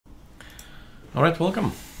All right,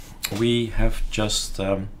 welcome. We have just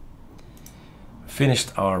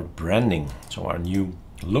finished our branding, so our new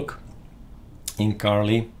look in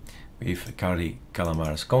Carly with Carly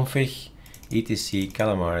calamares config, etc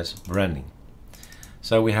calamares branding.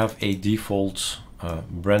 So we have a default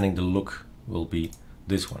branding. The look will be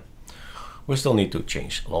this one. We still need to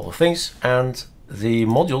change a lot of things, and the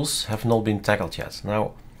modules have not been tackled yet.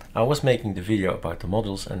 Now, I was making the video about the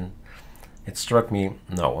modules and it struck me,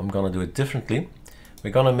 no, I'm gonna do it differently. We're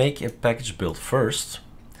gonna make a package build first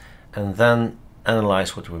and then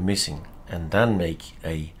analyze what we're missing and then make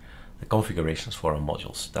the configurations for our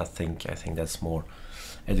modules. I think that's more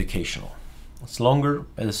educational. It's longer,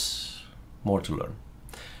 but it's more to learn.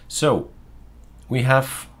 So we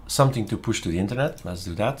have something to push to the internet. Let's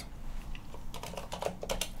do that.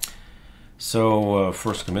 So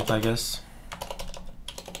first commit, I guess.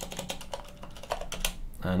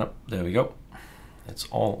 And up, there we go. It's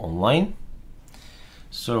all online.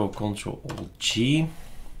 So Ctrl-Alt-G.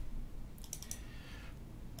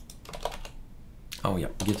 Oh yeah,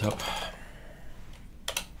 GitHub.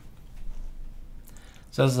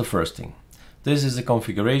 So that's the first thing. This is the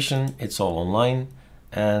configuration. It's all online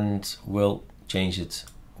and we'll change it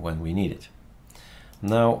when we need it.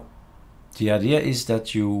 Now, the idea is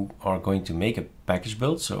that you are going to make a package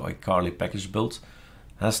build. So a Carly package build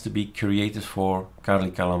has to be created for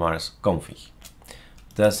Carly calamares config.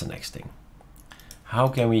 That's the next thing. How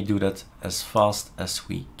can we do that as fast as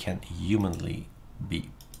we can humanly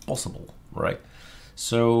be possible, right?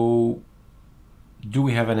 So, do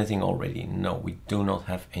we have anything already? No, we do not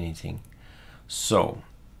have anything. So,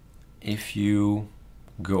 if you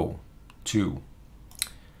go to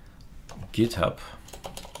GitHub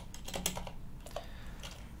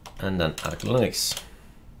and then ArcoLinux,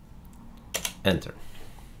 enter.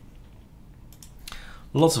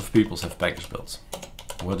 Lots of people have package builds.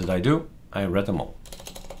 What did I do? I read them all.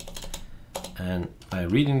 And by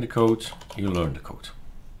reading the code, you learn the code.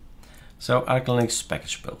 So ArcoLinux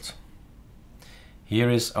package build. Here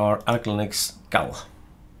is our ArcoLinux cal.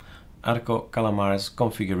 Arco calamares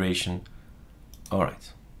configuration. All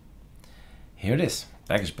right. Here it is,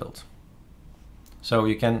 package build. So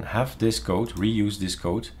you can have this code, reuse this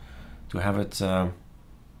code to have it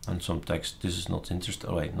on some text. This is not interesting.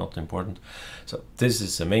 Oh wait, not important. So this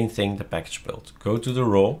is the main thing, the package build. Go to the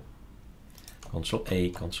raw, Ctrl A,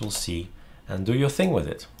 Ctrl C, and do your thing with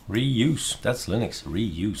it. Reuse, that's Linux,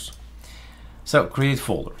 reuse. So create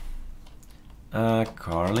folder.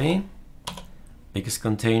 Carly, biggest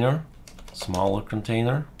container, smaller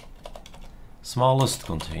container, smallest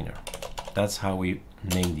container. That's how we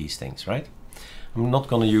name these things, right? I'm not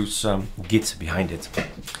gonna use Git behind it,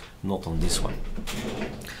 not on this one.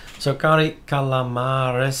 So Carly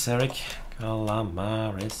calamares, Eric,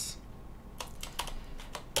 calamares.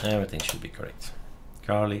 Everything should be correct.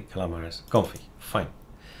 Carly calamares config, fine.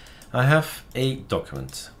 I have a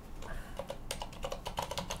document.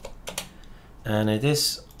 And it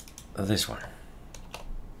is this one.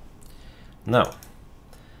 Now,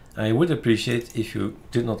 I would appreciate if you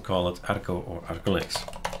did not call it Arco or ArcoLinux.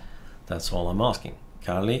 That's all I'm asking.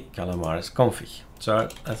 Carly calamares config. So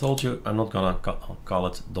I told you I'm not gonna call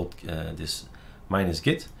it this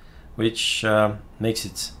 -git, which makes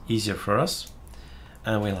it easier for us.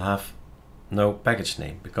 And we'll have no package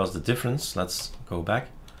name, because the difference, let's go back.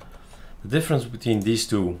 The difference between these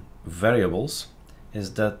two variables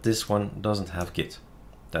is that this one doesn't have Git.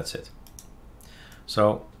 That's it.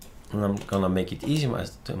 So I'm gonna make it easy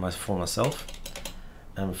for myself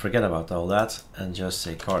and forget about all that and just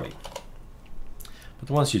say Carly. But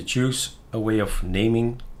once you choose a way of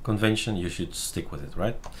naming convention, you should stick with it,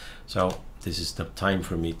 right? So this is the time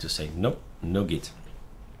for me to say nope, no Git.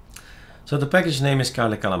 So the package name is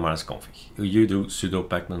Carly calamares config. You do sudo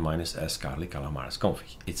pacman -s Carly calamares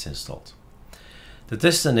config. It's installed. The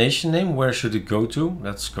destination name, where should it go to?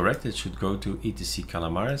 That's correct. It should go to etc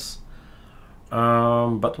calamares.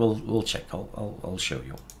 But we'll check. I'll show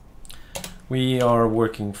you. We are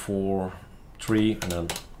working for 3 and then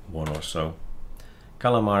 1 or so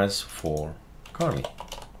calamares for Carly.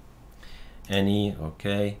 Any,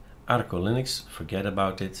 okay. ArcoLinux, forget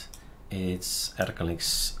about it. It's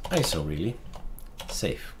ArcoLinux ISO, really.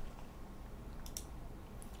 Save.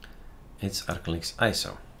 It's ArcoLinux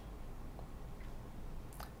ISO.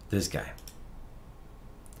 This guy.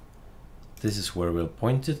 This is where we'll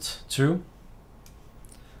point it to.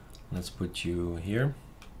 Let's put you here.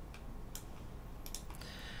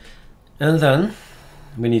 And then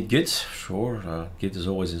we need Git. Sure, Git is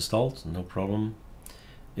always installed, no problem.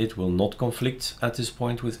 It will not conflict at this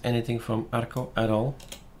point with anything from Arco at all.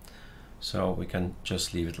 So we can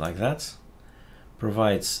just leave it like that.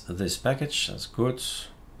 provides this package. That's good.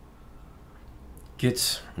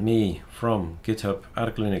 Git me from GitHub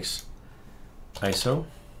ArcoLinux ISO.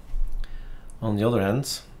 On the other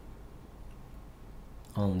hand,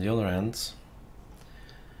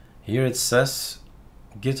 here it says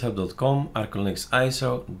github.com ArcoLinux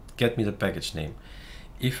ISO, get me the package name.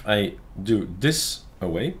 If I do this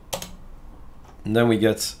away, then we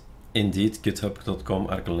get indeed github.com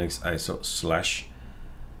ArcoLinux ISO slash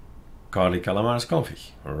calamares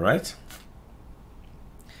config, right?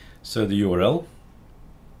 So the URL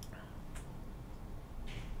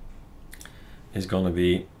is going to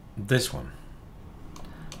be this one.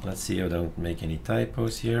 Let's see, I don't make any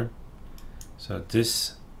typos here. So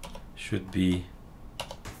this should be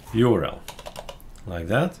URL like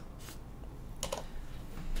that.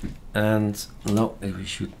 And no, we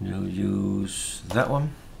should use that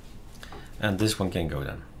one. And this one can go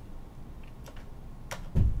then.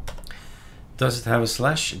 Does it have a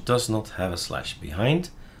slash? It does not have a slash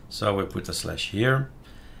behind. So we put a slash here.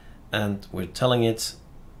 And we're telling it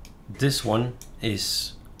this one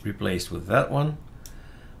is replaced with that one.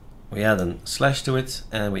 We add a slash to it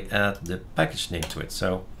and we add the package name to it.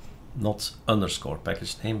 So not underscore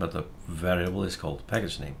package name, but the variable is called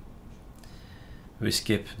package name. We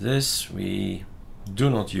skip this. We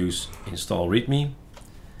do not use install readme.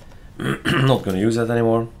 Not going to use that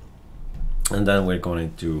anymore. And then we're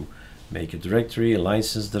going to make a directory, a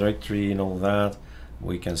license directory and all that.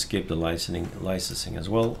 We can skip the licensing as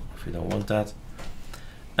well if we don't want that.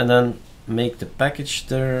 And then make the package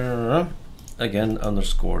there, again,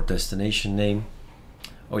 underscore destination name.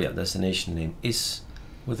 Oh yeah, destination name is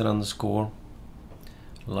with an underscore.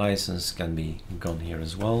 License can be gone here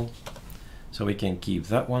as well. So we can keep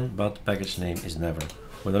that one, but package name is never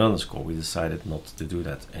with an underscore. We decided not to do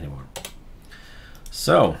that anymore.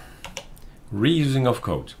 So, reusing of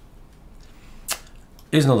code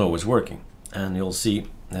is not always working. And you'll see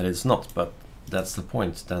that it's not, but that's the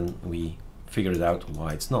point. Then we figured out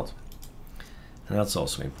why it's not. And that's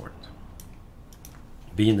also important.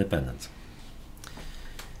 Be independent.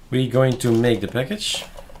 We're going to make the package.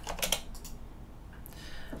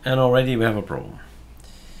 And already we have a problem.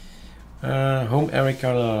 Home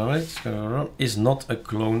area is not a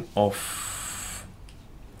clone of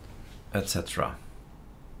etc.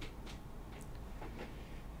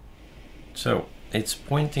 So it's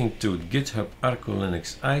pointing to GitHub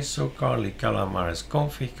ArcoLinux ISO calamares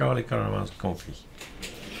config.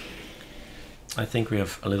 I think we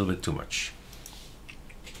have a little bit too much.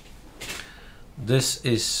 This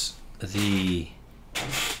is the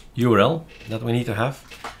URL that we need to have,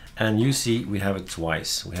 and you see we have it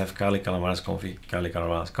twice. We have calamares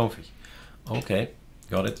config. Okay,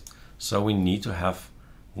 got it. So we need to have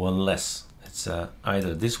one less. It's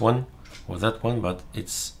either this one or that one, but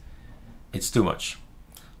it's too much.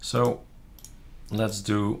 So let's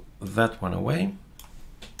do that one away.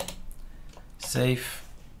 Save,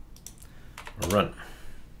 run.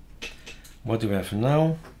 What do we have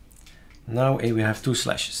now? Now we have two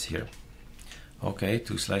slashes here. Okay,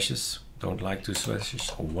 two slashes. Don't like two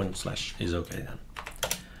slashes. Or one slash is okay then.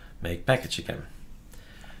 Make package again.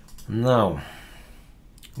 Now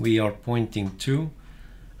we are pointing to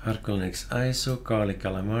ArcoLinux ISO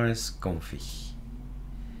calamares config.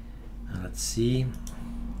 Let's see.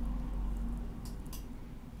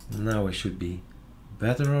 Now it should be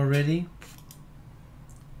better already.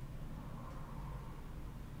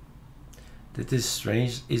 That is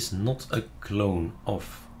strange. Is not a clone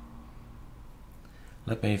of.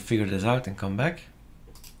 Let me figure this out and come back.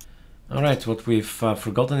 Alright, what we've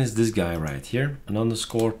forgotten is this guy right here. An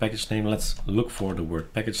underscore package name. Let's look for the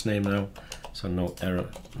word package name now. So no error,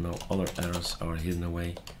 no other errors are hidden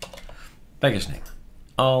away. Package name.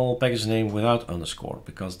 All package name without underscore,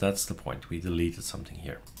 because that's the point. We deleted something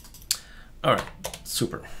here. Alright,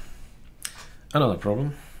 super. Another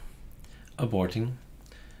problem. Aborting.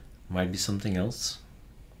 Might be something else.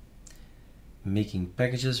 Making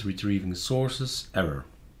packages, retrieving sources, error.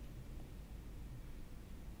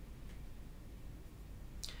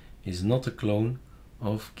 Is not a clone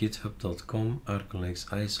of github.com ArcoLinux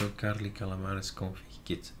ISO calamares config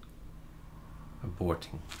git.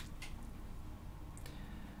 Aborting.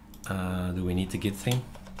 Do we need the git thing?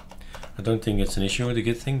 I don't think it's an issue with the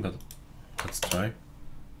git thing, but let's try.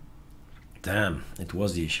 Damn, it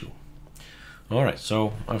was the issue. Alright,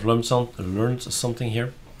 so I've learned something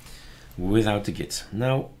here without the git.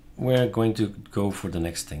 Now we're going to go for the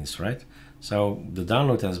next things, right? So the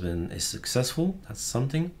download is successful. That's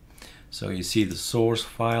something. So you see the source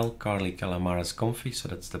file calamares config, so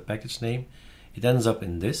that's the package name. It ends up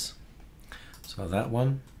in this. So that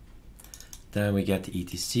one. Then we get the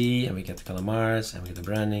etc, and we get the calamares, and we get the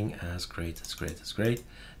branding. That's great, that's great, that's great.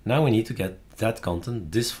 Now we need to get that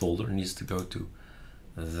content. This folder needs to go to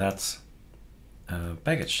that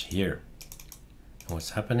package here. And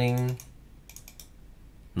what's happening?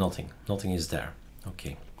 Nothing is there.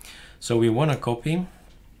 Okay, so we want to copy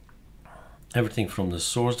everything from the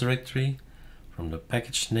source directory, from the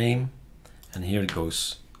package name, and here it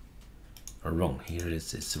goes wrong. Here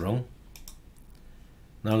it's wrong.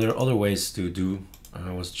 Now there are other ways to do.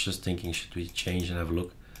 I was just thinking, should we change and have a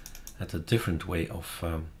look at a different way of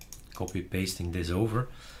copy pasting this over,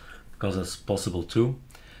 because that's possible too.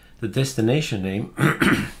 The destination name,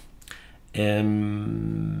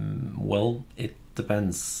 well, it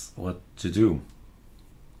depends what to do.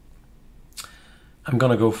 I'm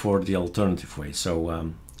gonna go for the alternative way,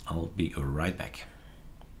 so I'll be right back.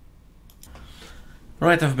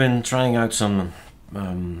 Right, I've been trying out some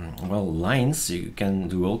well, lines. You can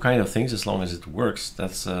do all kind of things as long as it works.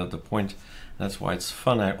 That's the point. That's why it's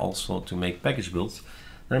fun also to make package builds.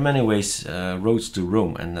 There are many ways, roads to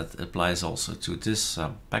Rome, and that applies also to this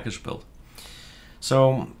package build.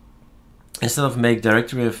 So instead of make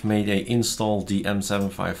directory, I've made a install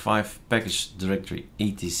dm755 package directory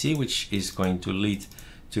etc, which is going to lead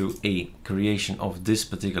to a creation of this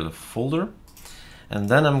particular folder. And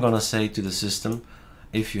then I'm gonna say to the system,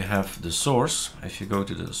 if you have the source, if you go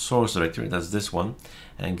to the source directory, that's this one,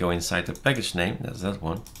 and go inside the package name, that's that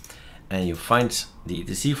one, and you find the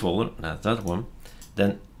etc folder, that's that one,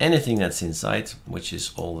 then anything that's inside, which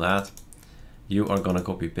is all that, you are gonna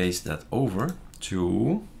copy paste that over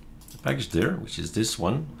to the package dir, which is this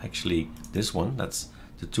one. Actually this one, that's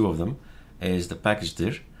the two of them, is the package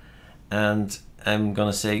dir. And I'm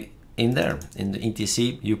gonna say in there, in the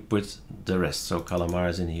etc, you put the rest. So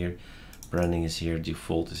calamares in here, branding is here,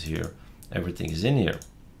 default is here, everything is in here.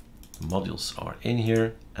 The modules are in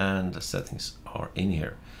here, and the settings are in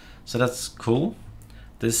here. So that's cool.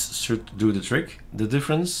 This should do the trick. The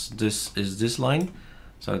difference, this is this line,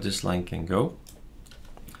 so this line can go.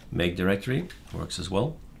 Make directory works as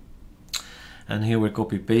well. And here we're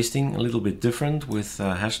copy pasting, a little bit different with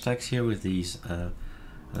hashtags here, with these I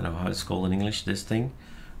don't know how it's called in English, this thing,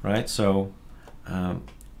 right? So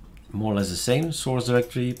more or less the same, source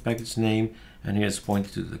directory, package name, and here it's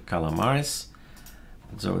pointed to the calamares.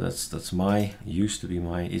 So that's my, used to be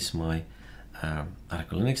my, is my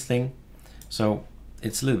ArcoLinux thing. So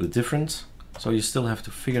it's a little bit different. So you still have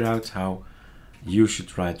to figure out how you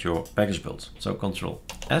should write your package build. So Control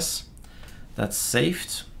S, that's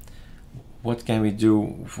saved. What can we do?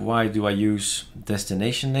 Why do I use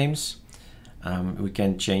destination names? We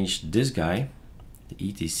can change this guy, the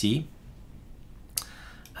etc,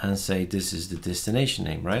 and say this is the destination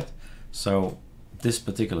name, right? So this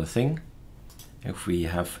particular thing, if we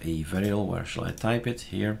have a variable, where shall I type it?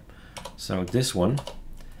 Here. So this one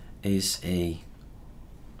is a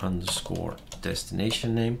underscore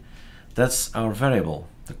destination name. That's our variable,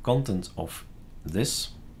 the content of this.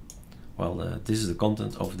 Well, this is the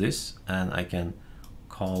content of this, and I can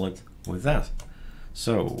call it with that.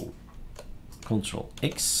 So Control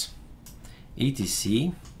X,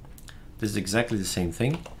 etc. This is exactly the same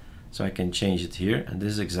thing, so I can change it here, and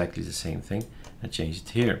this is exactly the same thing, and change it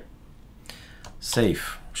here.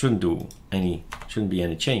 Save. Shouldn't be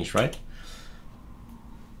any change, right?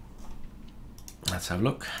 Let's have a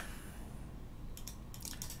look.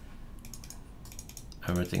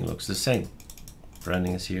 Everything looks the same.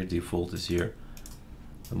 Branding is here, default is here,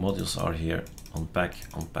 the modules are here,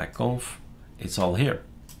 unpack conf, it's all here.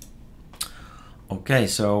 Okay,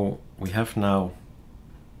 so we have now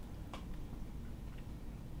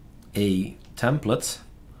a template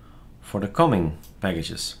for the coming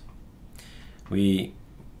packages. We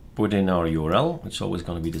put in our URL, which is always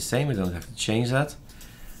going to be the same, we don't have to change that.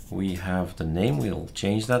 We have the name, we'll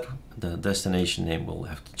change that. The destination name will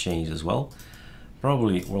have to change as well.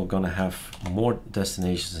 Probably we're gonna have more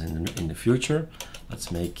destinations in the future.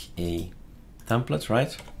 Let's make a template,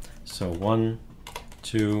 right? So 1,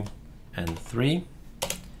 2, and 3.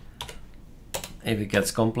 If it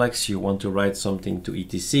gets complex, you want to write something to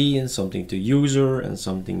etc, and something to user, and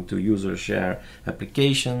something to user share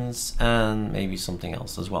applications, and maybe something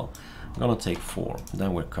else as well. I'm gonna take 4,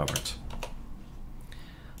 then we're covered.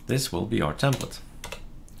 This will be our template.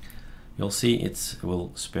 You'll see it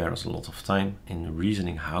will spare us a lot of time in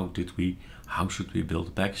reasoning how should we build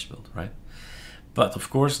a package build, right? But of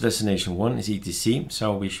course, destination 1 is etc,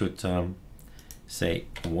 so we should say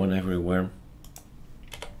 1 everywhere.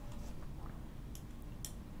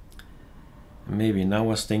 Maybe now I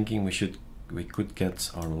was thinking we could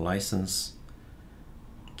get our license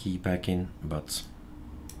key back in, but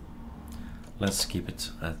let's keep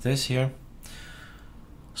it at this here.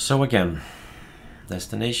 So again,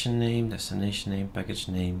 destination name, package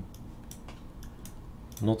name.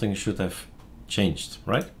 Nothing should have changed,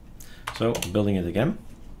 right? So building it again.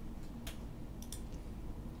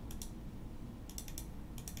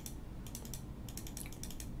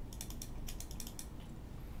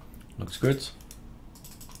 Looks good.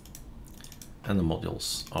 And the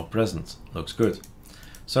modules are present. Looks good.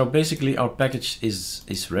 So basically our package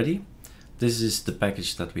is ready. This is the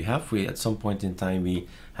package that we have. We at some point in time we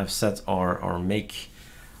have set our make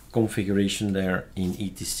configuration there in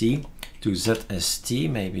etc to ZST.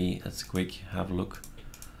 Maybe let's quick have a look.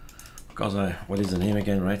 Because what is the name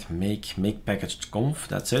again, right? Make package conf,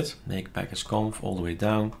 that's it. Make package conf all the way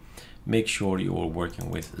down. Make sure you are working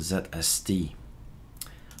with ZST.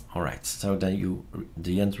 All right, so then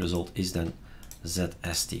the end result is then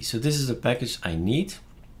ZST. So this is the package I need.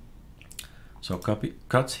 So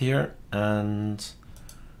cut here and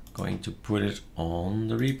going to put it on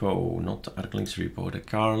the repo, not the ArcoLinux repo, the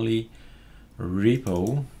Carly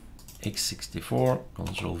repo x64,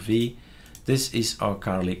 Control V. This is our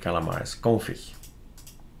Carly calamares config.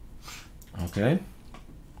 Okay.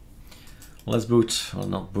 Let's boot, well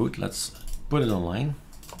not boot, let's put it online.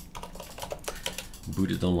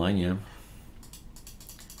 Boot it online, yeah.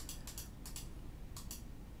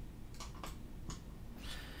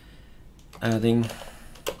 Adding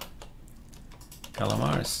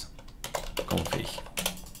calamares config.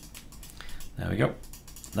 There we go.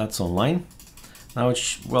 That's online. Now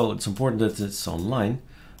it's, well, it's important that it's online,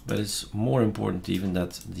 but it's more important even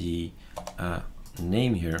that the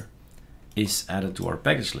name here is added to our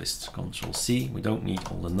package list. Control C. We don't need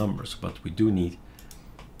all the numbers, but we do need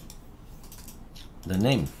the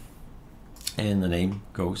name, and the name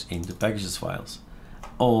goes in the packages files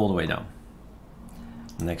all the way down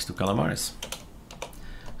next to calamares.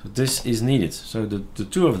 So this is needed. So the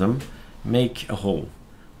two of them make a whole,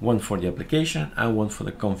 one for the application and one for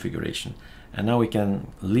the configuration. And now we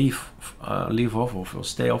can leave off or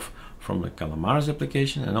stay off from the calamares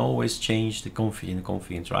application and always change the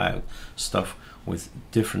config and try out stuff with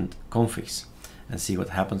different configs and see what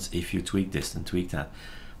happens if you tweak this and tweak that.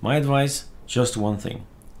 My advice, just one thing,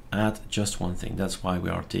 add just one thing. That's why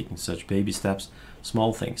we are taking such baby steps,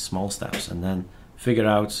 small things, small steps, and then figure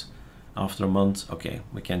out after a month, okay,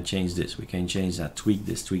 we can change this, we can change that, tweak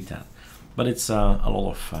this, tweak that. But it's a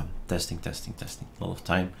lot of testing, a lot of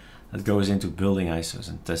time that goes into building ISOs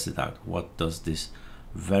and test it out. What does this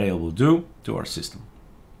variable do to our system?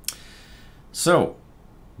 So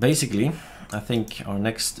basically, I think our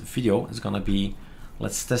next video is gonna be,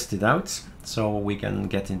 let's test it out so we can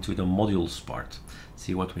get into the modules part,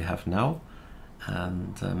 see what we have now,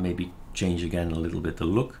 and maybe change again a little bit the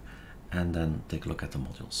look, and then take a look at the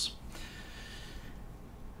modules.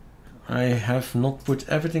 I have not put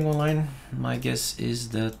everything online. My guess is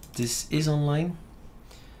that this is online,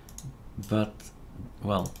 but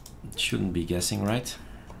well, it shouldn't be guessing, right?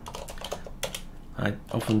 I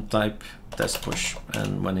often type test push,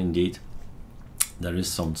 and when indeed there is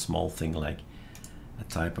some small thing like a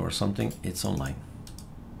typo or something, it's online.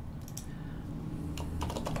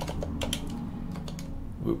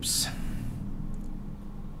 Whoops.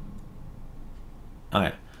 Ah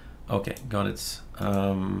yeah, okay, got it.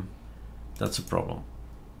 That's a problem.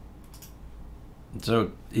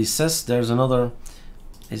 So it says there's another,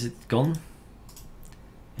 is it gone?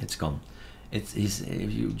 It's gone. It is,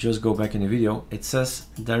 if you just go back in the video, it says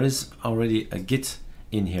there is already a git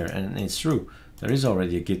in here, and it's true. There is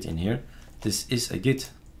already a git in here. This is a git,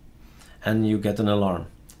 and you get an alarm.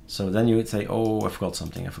 So then you would say, oh, I forgot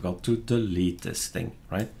something. I forgot to delete this thing,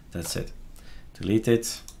 right? That's it. Delete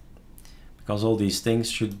it, because all these things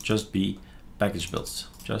should just be package builds,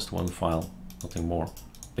 just one file, nothing more.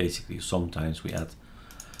 Basically, sometimes we add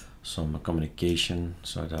some communication,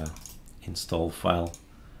 so the install file,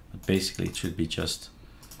 but basically it should be just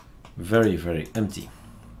very, very empty.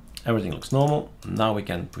 Everything looks normal. Now we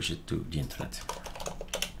can push it to the internet.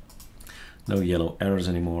 No yellow errors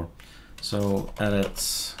anymore. So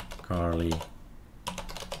edit Carly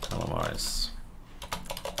calamares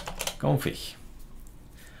config.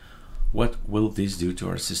 What will this do to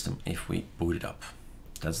our system if we boot it up?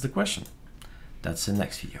 That's the question. That's the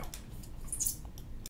next video.